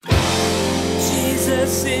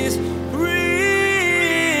Jesus is real.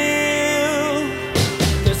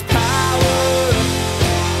 There's power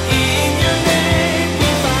in your name. We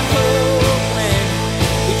find hope when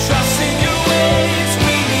we trust in your ways.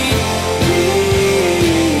 We need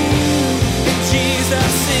real.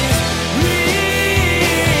 Jesus is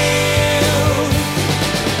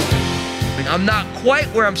real. I'm not quite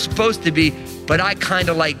where I'm supposed to be, but I kind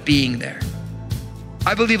of like being there.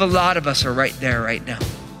 I believe a lot of us are right there right now.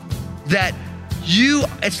 That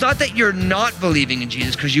it's not that you're not believing in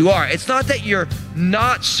Jesus, because you are. It's not that you're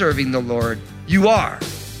not serving the Lord, you are.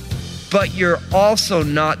 But you're also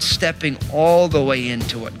not stepping all the way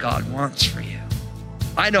into what God wants for you.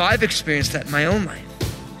 I know I've experienced that in my own life,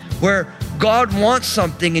 where God wants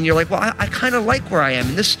something and you're like, well, I kind of like where I am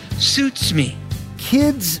and this suits me.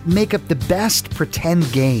 Kids make up the best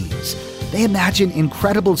pretend games. They imagine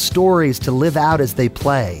incredible stories to live out as they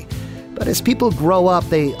play. But as people grow up,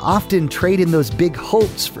 they often trade in those big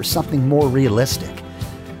hopes for something more realistic.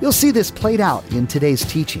 You'll see this played out in today's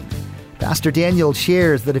teaching. Pastor Daniel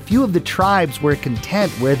shares that a few of the tribes were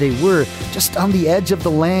content where they were, just on the edge of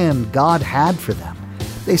the land God had for them.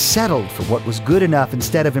 They settled for what was good enough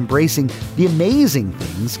instead of embracing the amazing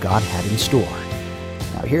things God had in store.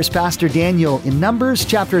 Now here's Pastor Daniel in Numbers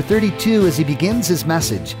chapter 32 as he begins his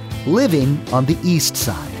message, Living on the East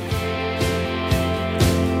Side.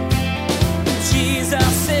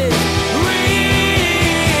 Jesus is real.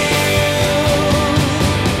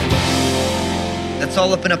 Let's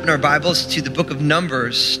all open up in our Bibles to the book of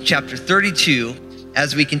Numbers, chapter 32,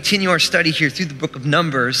 as we continue our study here through the book of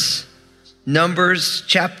Numbers. Numbers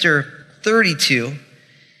chapter 32,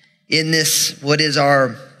 in this, what is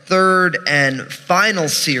our third and final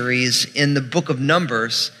series in the book of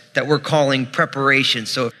Numbers that we're calling Preparation.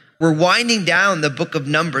 So we're winding down the book of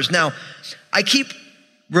Numbers. Now, I keep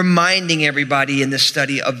reminding everybody in this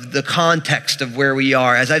study of the context of where we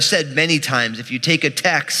are. As I've said many times, if you take a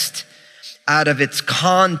text out of its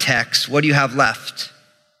context, what do you have left?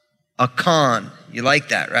 A con. You like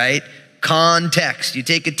that, right? Context. You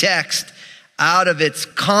take a text out of its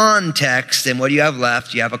context, and what do you have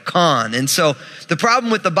left? You have a con. And so the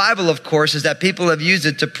problem with the Bible, of course, is that people have used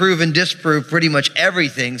it to prove and disprove pretty much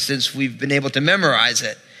everything since we've been able to memorize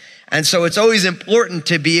it. And so it's always important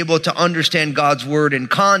to be able to understand God's word in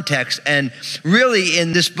context. And really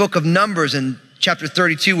in this book of Numbers in chapter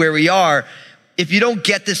 32 where we are, if you don't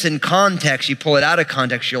get this in context, you pull it out of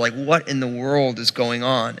context, you're like, what in the world is going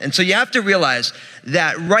on? And so you have to realize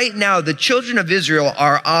that right now the children of Israel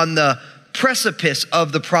are on the precipice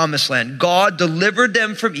of the promised land. God delivered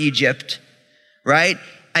them from Egypt, right?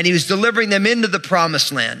 And he was delivering them into the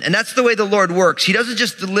promised land. And that's the way the Lord works. He doesn't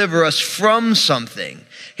just deliver us from something.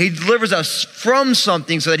 He delivers us from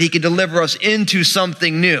something so that he can deliver us into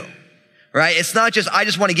something new, right? It's not just, I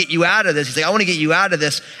just want to get you out of this. He's like, I want to get you out of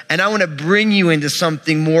this and I want to bring you into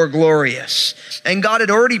something more glorious. And God had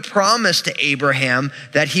already promised to Abraham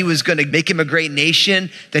that he was going to make him a great nation,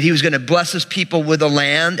 that he was going to bless his people with a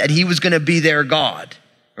land, and he was going to be their God,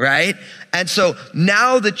 right? And so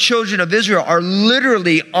now the children of Israel are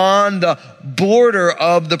literally on the border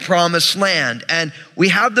of the promised land. And we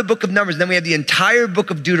have the book of Numbers, then we have the entire book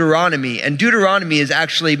of Deuteronomy. And Deuteronomy is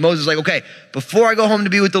actually Moses like, okay, before I go home to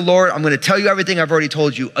be with the Lord, I'm going to tell you everything I've already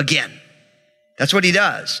told you again. That's what he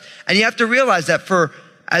does. And you have to realize that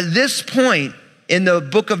at this point in the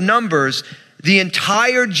book of Numbers, the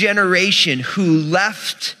entire generation who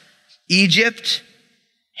left Egypt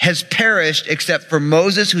has perished except for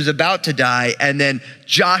Moses, who's about to die, and then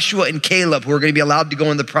Joshua and Caleb, who are going to be allowed to go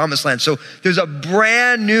in the promised land. So there's a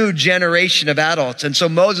brand new generation of adults. And so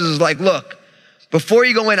Moses is like, look, before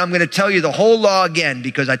you go in, I'm going to tell you the whole law again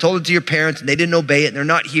because I told it to your parents and they didn't obey it and they're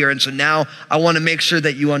not here. And so now I want to make sure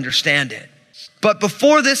that you understand it. But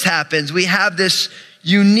before this happens, we have this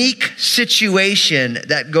unique situation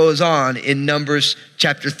that goes on in Numbers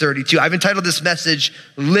chapter 32. I've entitled this message,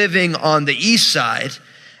 Living on the East Side.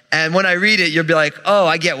 And when I read it, you'll be like, oh,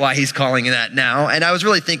 I get why he's calling it that now. And I was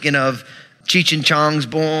really thinking of Cheech and Chong's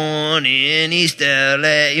Born in East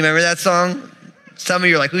LA. You remember that song? Some of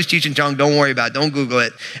you are like, who's Cheech and Chong? Don't worry about it. Don't Google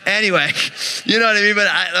it. Anyway, you know what I mean? But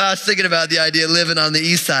I was thinking about the idea of living on the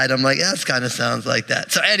East Side. I'm like, that kind of sounds like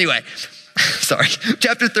that. So anyway, sorry.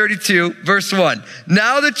 Chapter 32, verse 1.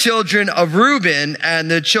 Now the children of Reuben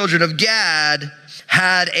and the children of Gad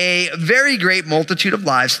had a very great multitude of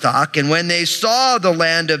livestock. And when they saw the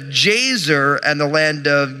land of Jazer and the land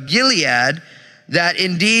of Gilead, that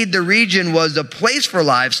indeed the region was a place for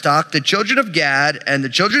livestock, the children of Gad and the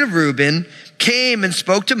children of Reuben came and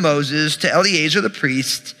spoke to Moses, to Eleazar the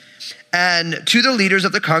priest, and to the leaders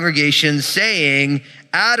of the congregation, saying,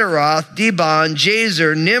 Adaroth, Dibon,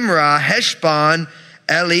 Jazer, Nimrah, Heshbon,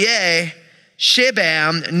 Eliah,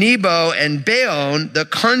 Shebam, Nebo, and Beon, the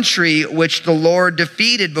country which the Lord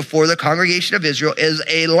defeated before the congregation of Israel, is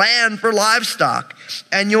a land for livestock,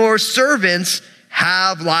 and your servants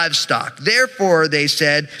have livestock. Therefore, they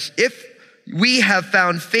said, if we have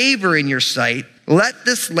found favor in your sight, let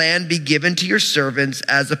this land be given to your servants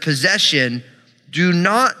as a possession. Do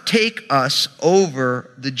not take us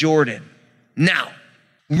over the Jordan. Now,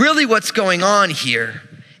 really what's going on here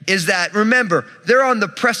is that, remember, they're on the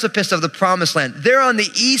precipice of the promised land. They're on the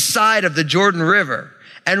east side of the Jordan River.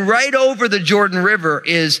 And right over the Jordan River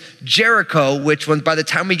is Jericho, which by the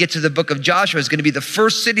time we get to the book of Joshua is going to be the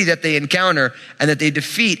first city that they encounter and that they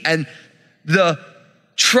defeat. And the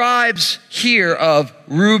tribes here of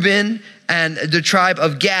Reuben and the tribe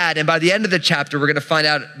of Gad, and by the end of the chapter, we're going to find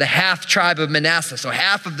out the half tribe of Manasseh, so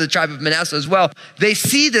half of the tribe of Manasseh as well. They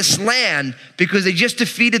see this land because they just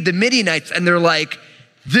defeated the Midianites, and they're like,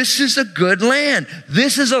 this is a good land.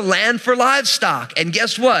 This is a land for livestock. And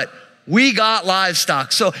guess what? We got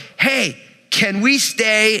livestock. So, hey, can we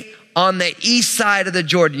stay on the east side of the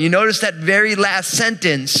Jordan? You notice that very last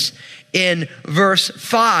sentence in verse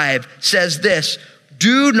 5 says this: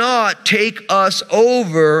 do not take us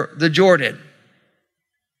over the Jordan.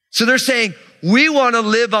 So they're saying, we want to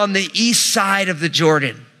live on the east side of the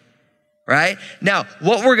Jordan, right? Now,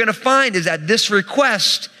 what we're going to find is that this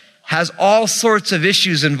request has all sorts of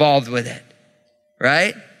issues involved with it,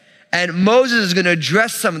 right? And Moses is going to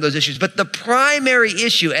address some of those issues. But the primary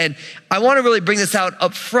issue, and I want to really bring this out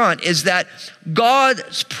up front, is that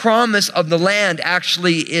God's promise of the land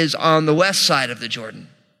actually is on the west side of the Jordan.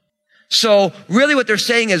 So really what they're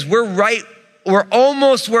saying is we're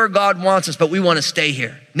almost where God wants us, but we want to stay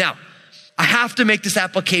here. Now, I have to make this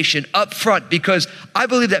application up front because I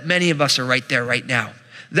believe that many of us are right there right now.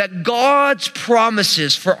 That God's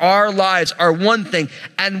promises for our lives are one thing,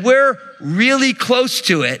 and we're really close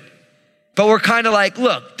to it, but we're kind of like,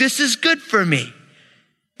 look, this is good for me.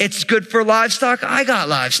 It's good for livestock. I got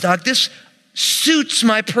livestock. This suits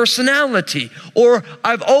my personality. Or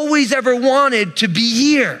I've always ever wanted to be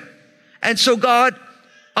here. And so God,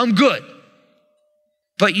 I'm good.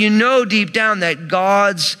 But you know deep down that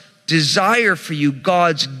God's desire for you,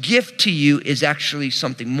 God's gift to you is actually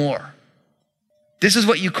something more. This is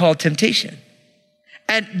what you call temptation.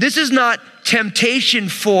 And this is not temptation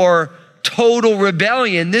for total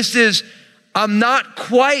rebellion. This is, I'm not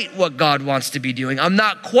quite what God wants to be doing. I'm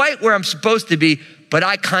not quite where I'm supposed to be, but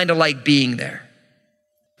I kind of like being there.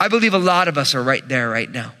 I believe a lot of us are right there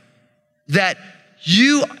right now. That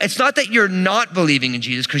it's not that you're not believing in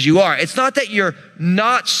Jesus, because you are. It's not that you're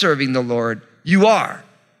not serving the Lord. You are.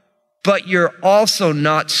 But you're also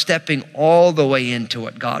not stepping all the way into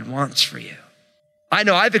what God wants for you. I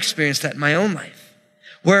know I've experienced that in my own life,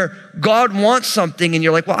 where God wants something and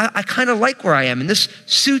you're like, well, I kind of like where I am and this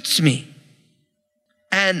suits me.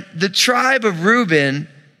 And the tribe of Reuben,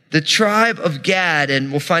 the tribe of Gad,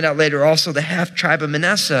 and we'll find out later also the half tribe of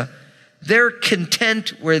Manasseh, they're content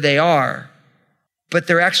where they are, but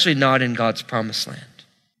they're actually not in God's promised land.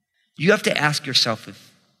 You have to ask yourself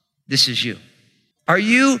if this is you. Are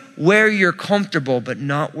you where you're comfortable, but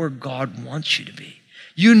not where God wants you to be?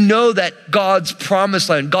 You know that God's promised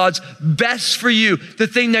land, God's best for you, the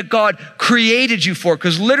thing that God created you for,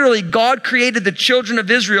 because literally God created the children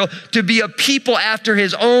of Israel to be a people after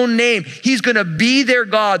his own name. He's going to be their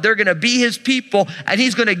God. They're going to be his people, and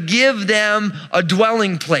he's going to give them a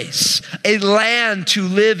dwelling place, a land to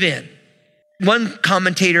live in. One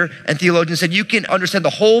commentator and theologian said, you can understand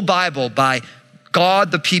the whole Bible by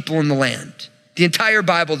God, the people, and the land. The entire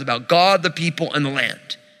Bible is about God, the people, and the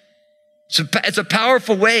land. So it's a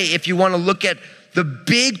powerful way if you want to look at the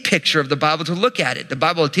big picture of the Bible to look at it. The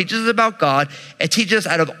Bible teaches us about God. It teaches us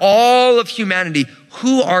out of all of humanity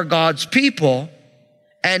who are God's people,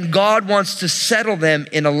 and God wants to settle them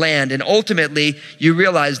in a land. And ultimately, you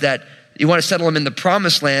realize that you want to settle them in the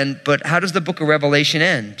promised land, but how does the book of Revelation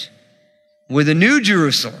end? With a new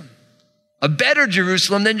Jerusalem, a better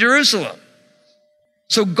Jerusalem than Jerusalem.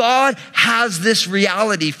 So God has this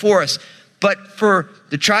reality for us. But for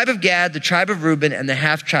the tribe of Gad, the tribe of Reuben, and the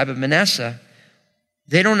half tribe of Manasseh,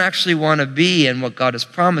 they don't actually want to be in what God has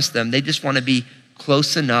promised them. They just want to be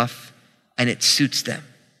close enough and it suits them.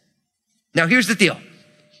 Now, here's the deal.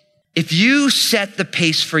 If you set the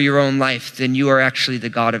pace for your own life, then you are actually the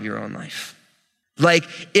God of your own life. Like,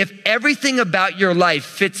 if everything about your life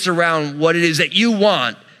fits around what it is that you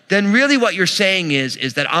want, then really what you're saying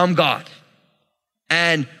is that I'm God.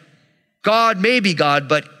 And God may be God,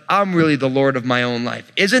 but I'm really the Lord of my own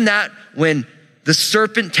life. Isn't that when the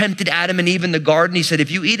serpent tempted Adam and Eve in the garden? He said,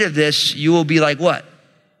 if you eat of this, you will be like what?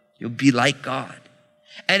 You'll be like God.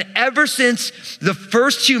 And ever since the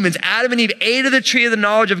first humans, Adam and Eve, ate of the tree of the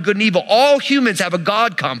knowledge of good and evil, all humans have a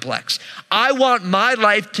God complex. I want my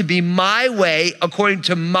life to be my way according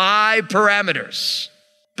to my parameters.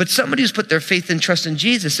 But somebody who's put their faith and trust in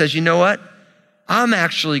Jesus says, you know what? I'm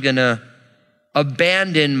actually gonna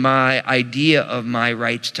abandon my idea of my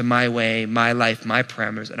rights to my way, my life, my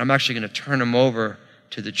parameters, and I'm actually gonna turn them over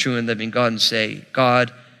to the true and living God and say,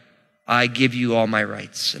 God, I give you all my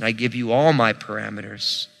rights and I give you all my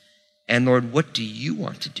parameters. And Lord, what do you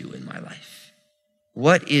want to do in my life?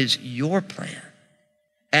 What is your plan?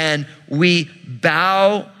 And we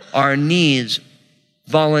bow our knees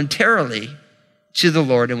voluntarily to the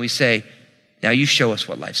Lord and we say, now you show us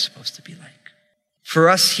what life's supposed to be like. For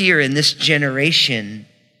us here in this generation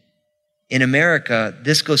in America,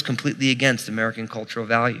 this goes completely against American cultural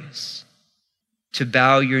values. To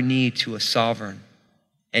bow your knee to a sovereign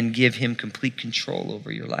and give him complete control over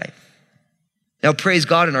your life. Now, praise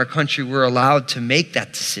God, in our country, we're allowed to make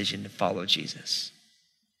that decision to follow Jesus.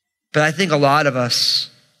 But I think a lot of us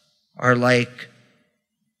are like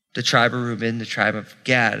the tribe of Reuben, the tribe of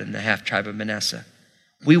Gad, and the half tribe of Manasseh.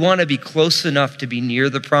 We want to be close enough to be near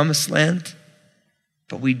the promised land,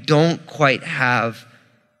 but we don't quite have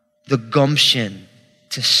the gumption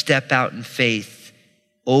to step out in faith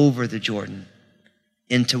over the Jordan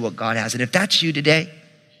into what God has. And if that's you today,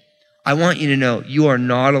 I want you to know you are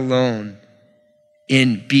not alone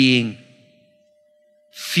in being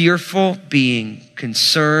fearful, being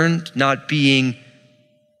concerned, not being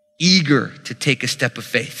eager to take a step of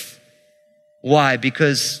faith. Why?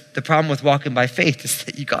 Because the problem with walking by faith is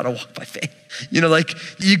that you gotta walk by faith. You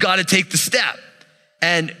gotta take the step.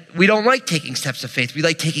 And we don't like taking steps of faith. We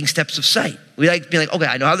like taking steps of sight. We like being like, okay,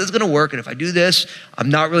 I know how this is gonna work, and if I do this, I'm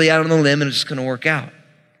not really out on the limb and it's just gonna work out.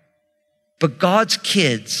 But God's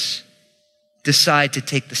kids decide to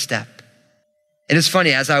take the step. And it's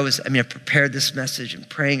funny, as I prepared this message and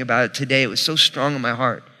praying about it today, it was so strong in my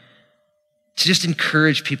heart to just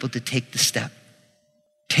encourage people to take the step.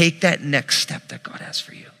 Take that next step that God has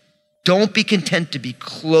for you. Don't be content to be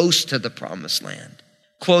close to the promised land.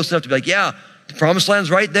 Close enough to be like, yeah, the promised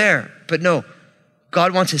land's right there. But no,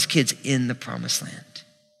 God wants his kids in the promised land.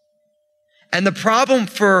 And the problem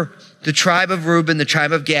for the tribe of Reuben, the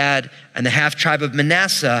tribe of Gad, and the half tribe of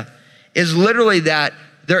Manasseh is literally that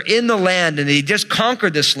they're in the land and they just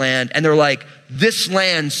conquered this land and they're like, this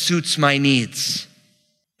land suits my needs.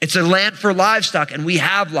 It's a land for livestock and we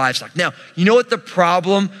have livestock. Now, you know what the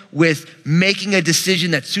problem with making a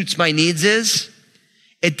decision that suits my needs is?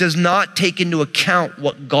 It does not take into account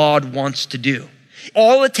what God wants to do.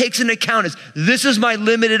 All it takes into account is, this is my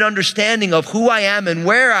limited understanding of who I am and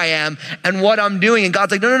where I am and what I'm doing. And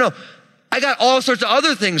God's like, no. I got all sorts of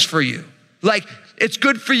other things for you. Like, it's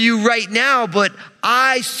good for you right now, but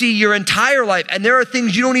I see your entire life. And there are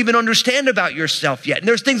things you don't even understand about yourself yet. And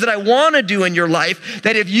there's things that I want to do in your life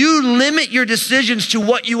that if you limit your decisions to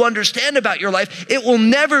what you understand about your life, it will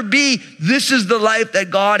never be, this is the life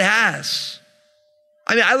that God has.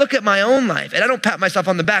 I look at my own life and I don't pat myself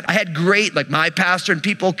on the back. I had great, my pastor and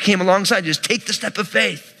people came alongside, just take the step of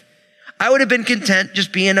faith. I would have been content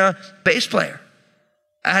just being a bass player.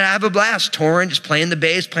 I'd have a blast touring, just playing the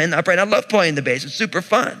bass, playing the upright. I love playing the bass. It's super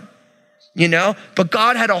fun, But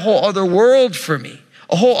God had a whole other world for me,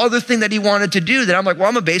 a whole other thing that he wanted to do that I'm like, well,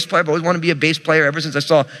 I'm a bass player. I've always wanted to be a bass player ever since I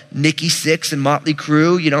saw Nikki Sixx and Motley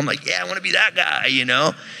Crue. I'm like, yeah, I want to be that guy, He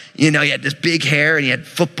had this big hair and he had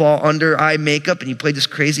football under eye makeup and he played this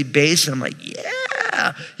crazy bass. And I'm like,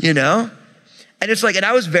 yeah, And it's like, and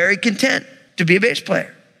I was very content to be a bass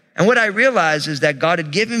player. And what I realized is that God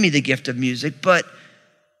had given me the gift of music, but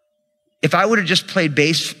if I would have just played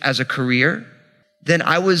bass as a career, then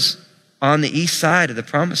I was on the east side of the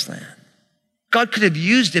promised land. God could have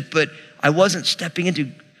used it, but I wasn't stepping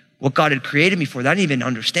into what God had created me for that I didn't even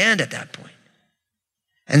understand at that point.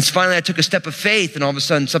 And finally I took a step of faith and all of a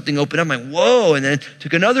sudden something opened up. I'm like, whoa, and then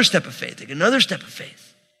took another step of faith,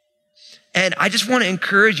 And I just want to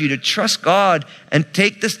encourage you to trust God and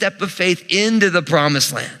take the step of faith into the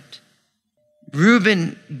promised land.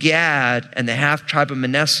 Reuben, Gad, and the half tribe of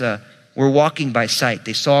Manasseh were walking by sight.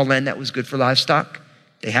 They saw a land that was good for livestock.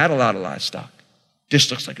 They had a lot of livestock.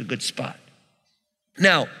 This looks like a good spot.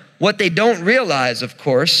 Now, what they don't realize, of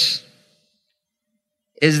course,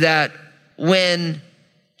 is that when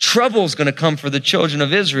trouble's going to come for the children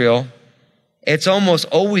of Israel, it's almost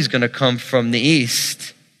always going to come from the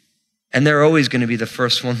east, and they're always going to be the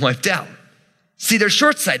first one wiped out. See, they're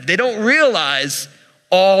short-sighted. They don't realize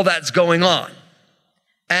all that's going on.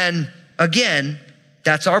 And again,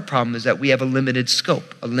 that's our problem, is that we have a limited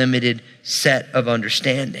scope, a limited set of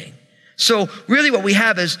understanding. So really what we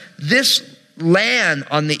have is this land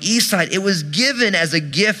on the east side, it was given as a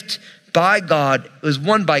gift by God. It was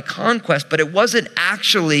won by conquest, but it wasn't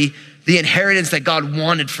actually the inheritance that God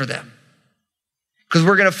wanted for them. Because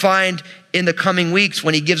we're going to find in the coming weeks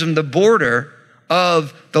when he gives them the border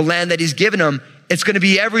of the land that he's given them, it's going to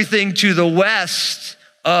be everything to the west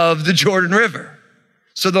of the Jordan River.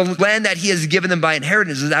 So the land that he has given them by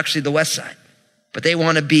inheritance is actually the west side, but they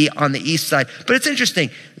want to be on the east side. But it's interesting.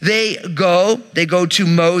 They go to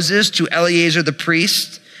Moses, to Eleazar the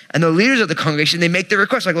priest, and the leaders of the congregation. They make their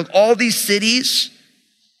request. Like, look, all these cities,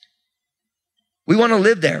 we want to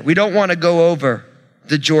live there. We don't want to go over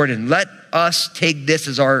the Jordan. Let us take this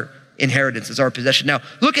as our inheritance, as our possession. Now,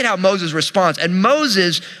 look at how Moses responds. And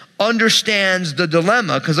Moses understands the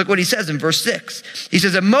dilemma, because look what he says in verse 6. He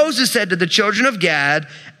says, and Moses said to the children of Gad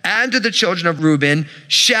and to the children of Reuben,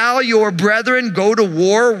 shall your brethren go to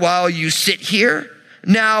war while you sit here?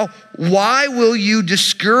 Now, why will you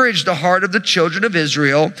discourage the heart of the children of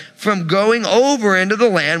Israel from going over into the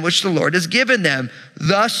land which the Lord has given them?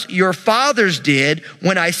 Thus your fathers did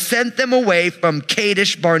when I sent them away from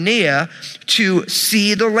Kadesh Barnea to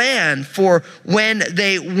see the land. For when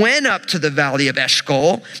they went up to the valley of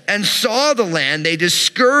Eshcol and saw the land, they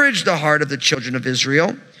discouraged the heart of the children of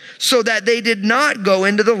Israel, so that they did not go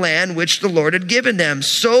into the land which the Lord had given them.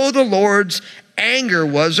 So the Lord's anger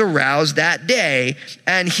was aroused that day,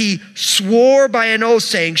 and he swore by an oath,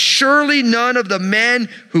 saying, surely none of the men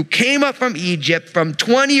who came up from Egypt from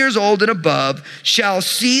 20 years old and above shall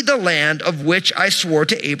see the land of which I swore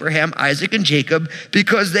to Abraham, Isaac, and Jacob,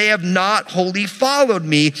 because they have not wholly followed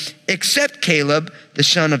me, except Caleb, the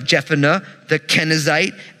son of Jephunneh, the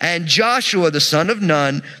Kenizzite, and Joshua, the son of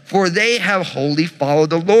Nun, for they have wholly followed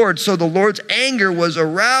the Lord. So the Lord's anger was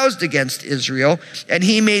aroused against Israel, and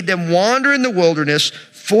he made them wander in the wilderness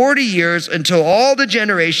 40 years until all the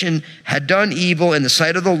generation had done evil in the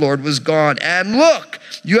sight of the Lord was gone. And look,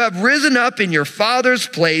 you have risen up in your father's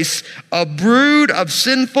place a brood of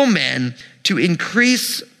sinful men to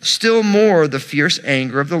increase still more the fierce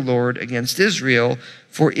anger of the Lord against Israel.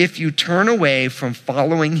 For if you turn away from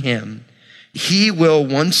following him, he will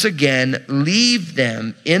once again leave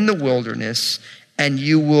them in the wilderness, and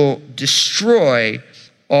you will destroy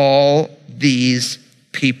all these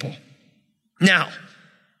people. Now,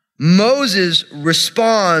 Moses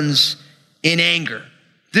responds in anger.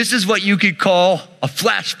 This is what you could call a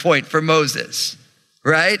flashpoint for Moses,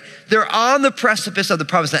 right? They're on the precipice of the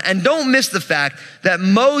promised land. And don't miss the fact that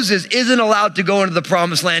Moses isn't allowed to go into the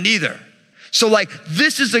promised land either. So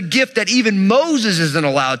this is a gift that even Moses isn't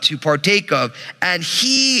allowed to partake of. And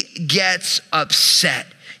he gets upset.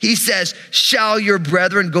 He says, shall your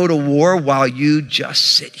brethren go to war while you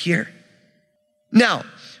just sit here? Now,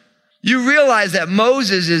 you realize that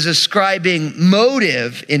Moses is ascribing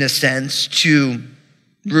motive, in a sense, to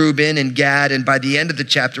Reuben and Gad. And by the end of the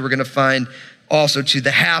chapter, we're going to find also to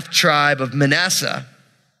the half tribe of Manasseh.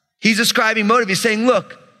 He's ascribing motive. He's saying,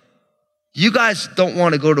 look, you guys don't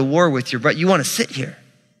want to go to war with your brother. You want to sit here.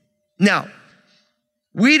 Now,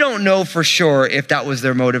 we don't know for sure if that was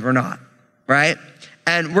their motive or not, right?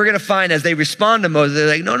 And we're going to find as they respond to Moses, they're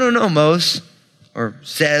like, no, Moses, or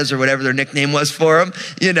says, or whatever their nickname was for him,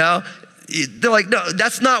 They're like, no,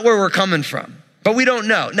 that's not where we're coming from. But we don't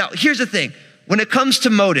know. Now, here's the thing. When it comes to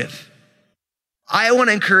motive, I want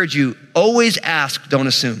to encourage you, always ask, don't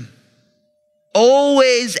assume.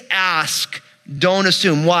 Always ask, don't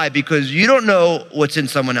assume. Why? Because you don't know what's in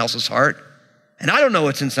someone else's heart. And I don't know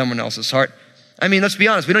what's in someone else's heart. I mean, let's be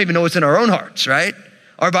honest. We don't even know what's in our own hearts, right?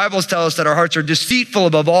 Our Bibles tell us that our hearts are deceitful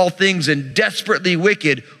above all things and desperately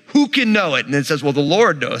wicked. Who can know it? And it says, well, the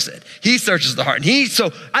Lord knows it. He searches the heart.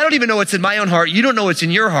 So I don't even know what's in my own heart. You don't know what's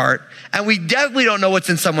in your heart. And we definitely don't know what's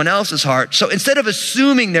in someone else's heart. So instead of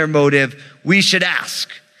assuming their motive, we should ask.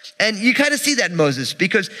 And you kind of see that in Moses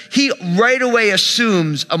because he right away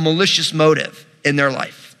assumes a malicious motive in their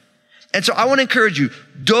life. And so I want to encourage you,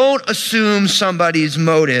 don't assume somebody's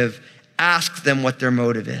motive. Ask them what their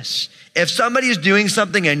motive is. If somebody is doing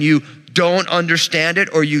something and you don't understand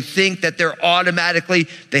it, or you think that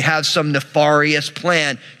they have some nefarious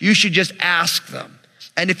plan, you should just ask them.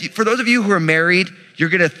 And for those of you who are married, you're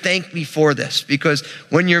going to thank me for this, because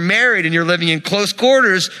when you're married and you're living in close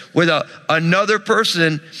quarters with another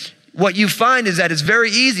person, what you find is that it's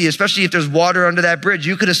very easy, especially if there's water under that bridge.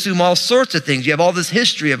 You could assume all sorts of things. You have all this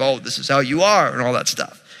history of, this is how you are and all that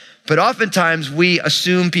stuff. But oftentimes we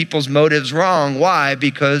assume people's motives wrong. Why?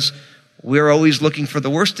 Because we're always looking for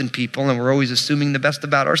the worst in people, and we're always assuming the best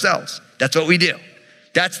about ourselves. That's what we do.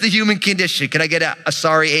 That's the human condition. Can I get a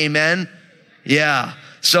sorry amen? Yeah.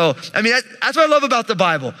 So, that's what I love about the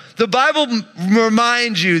Bible. The Bible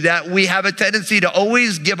reminds you that we have a tendency to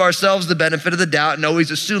always give ourselves the benefit of the doubt and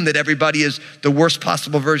always assume that everybody is the worst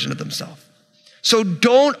possible version of themselves. So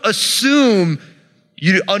don't assume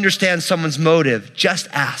you understand someone's motive. Just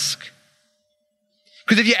ask.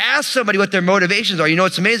 Because if you ask somebody what their motivations are,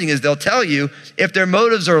 what's amazing is they'll tell you if their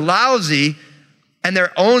motives are lousy and they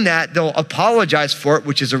own that, they'll apologize for it,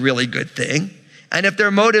 which is a really good thing. And if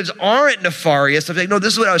their motives aren't nefarious, they'll say, no,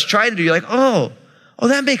 this is what I was trying to do. You're like, oh,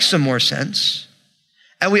 that makes some more sense.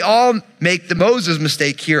 And we all make the Moses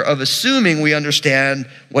mistake here of assuming we understand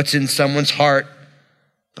what's in someone's heart,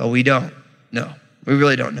 but we don't know. We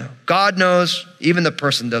really don't know. God knows, even the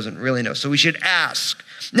person doesn't really know. So we should ask.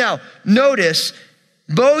 Now, notice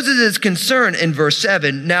Moses is concerned in verse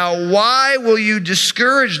 7. Now, why will you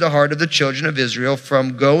discourage the heart of the children of Israel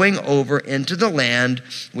from going over into the land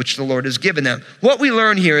which the Lord has given them? What we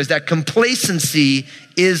learn here is that complacency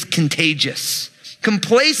is contagious.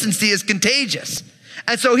 Complacency is contagious.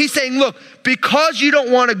 And so he's saying, look, because you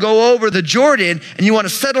don't want to go over the Jordan and you want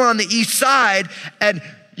to settle on the east side and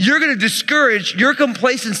you're going to discourage, your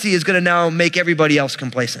complacency is going to now make everybody else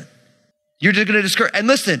complacent. You're just going to discourage. And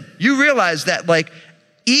listen, you realize that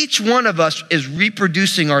each one of us is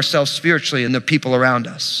reproducing ourselves spiritually in the people around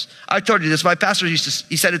us. I told you this, my pastor he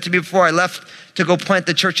said it to me before I left to go plant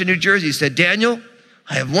the church in New Jersey. He said, Daniel,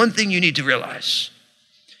 I have one thing you need to realize.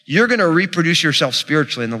 You're going to reproduce yourself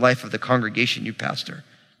spiritually in the life of the congregation you pastor.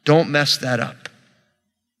 Don't mess that up.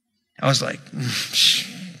 I was like,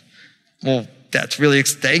 well, that's really,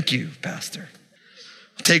 thank you, pastor.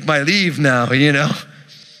 I'll take my leave now,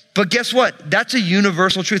 But guess what? That's a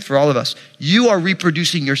universal truth for all of us. You are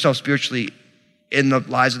reproducing yourself spiritually in the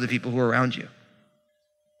lives of the people who are around you.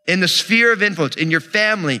 In the sphere of influence, in your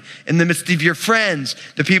family, in the midst of your friends,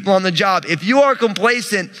 the people on the job. If you are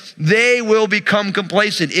complacent, they will become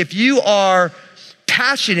complacent. If you are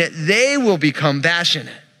passionate, they will become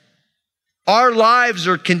passionate. Our lives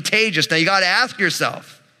are contagious. Now you got to ask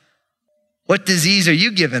yourself, what disease are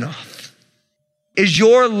you giving off? Is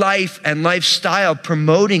your life and lifestyle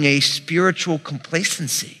promoting a spiritual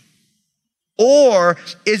complacency? Or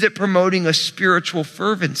is it promoting a spiritual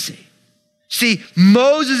fervency? See,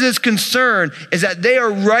 Moses' concern is that they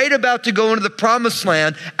are right about to go into the promised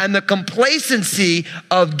land, and the complacency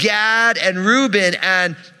of Gad and Reuben,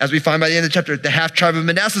 and as we find by the end of the chapter, the half tribe of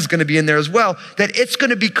Manasseh is going to be in there as well, that it's going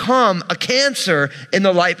to become a cancer in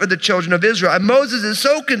the life of the children of Israel. And Moses is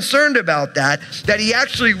so concerned about that he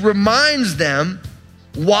actually reminds them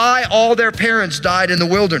why all their parents died in the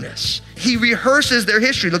wilderness. He rehearses their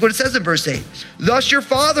history. Look what it says in verse 8. Thus your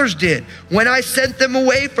fathers did when I sent them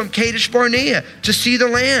away from Kadesh Barnea to see the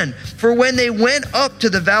land. For when they went up to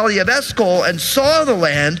the valley of Eshcol and saw the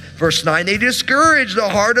land, verse 9, they discouraged the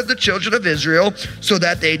heart of the children of Israel so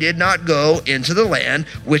that they did not go into the land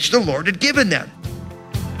which the Lord had given them.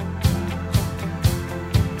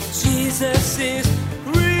 Jesus is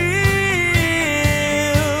real.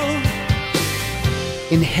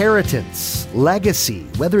 Inheritance, legacy,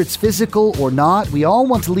 whether it's physical or not, we all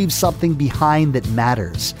want to leave something behind that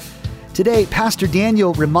matters. Today, Pastor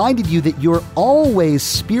Daniel reminded you that you're always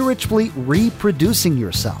spiritually reproducing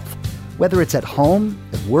yourself. Whether it's at home,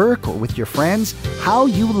 at work, or with your friends, how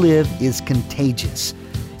you live is contagious.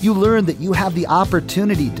 You learn that you have the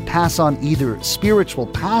opportunity to pass on either spiritual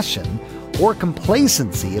passion or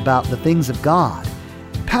complacency about the things of God.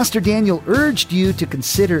 Pastor Daniel urged you to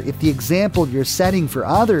consider if the example you're setting for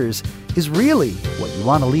others is really what you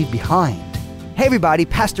want to leave behind. Hey everybody,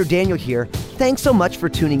 Pastor Daniel here. Thanks so much for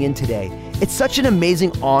tuning in today. It's such an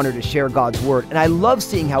amazing honor to share God's Word, and I love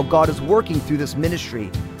seeing how God is working through this ministry.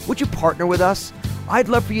 Would you partner with us? I'd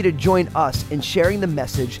love for you to join us in sharing the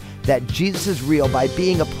message that Jesus is real by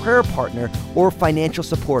being a prayer partner or financial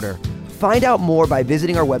supporter. Find out more by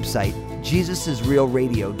visiting our website,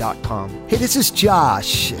 JesusIsRealRadio.com. Hey, this is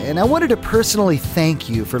Josh, and I wanted to personally thank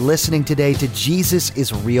you for listening today to Jesus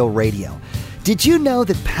is Real Radio. Did you know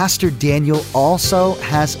that Pastor Daniel also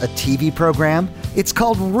has a TV program? It's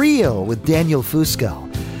called Real with Daniel Fusco.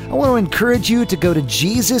 I want to encourage you to go to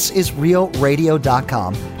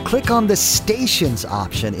JesusIsRealRadio.com, click on the Stations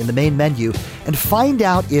option in the main menu, and find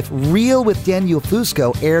out if Real with Daniel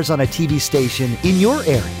Fusco airs on a TV station in your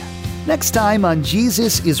area. Next time on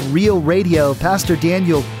Jesus is Real Radio, Pastor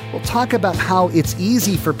Daniel will talk about how it's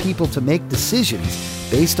easy for people to make decisions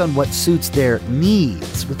based on what suits their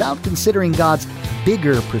needs without considering God's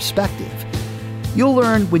bigger perspective. You'll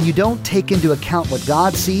learn when you don't take into account what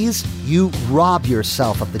God sees, you rob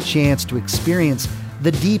yourself of the chance to experience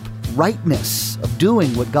the deep rightness of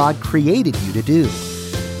doing what God created you to do.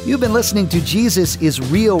 You've been listening to Jesus is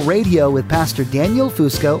Real Radio with Pastor Daniel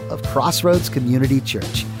Fusco of Crossroads Community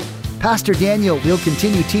Church. Pastor Daniel will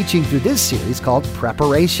continue teaching through this series called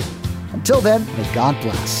Preparation. Until then, may God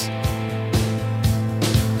bless.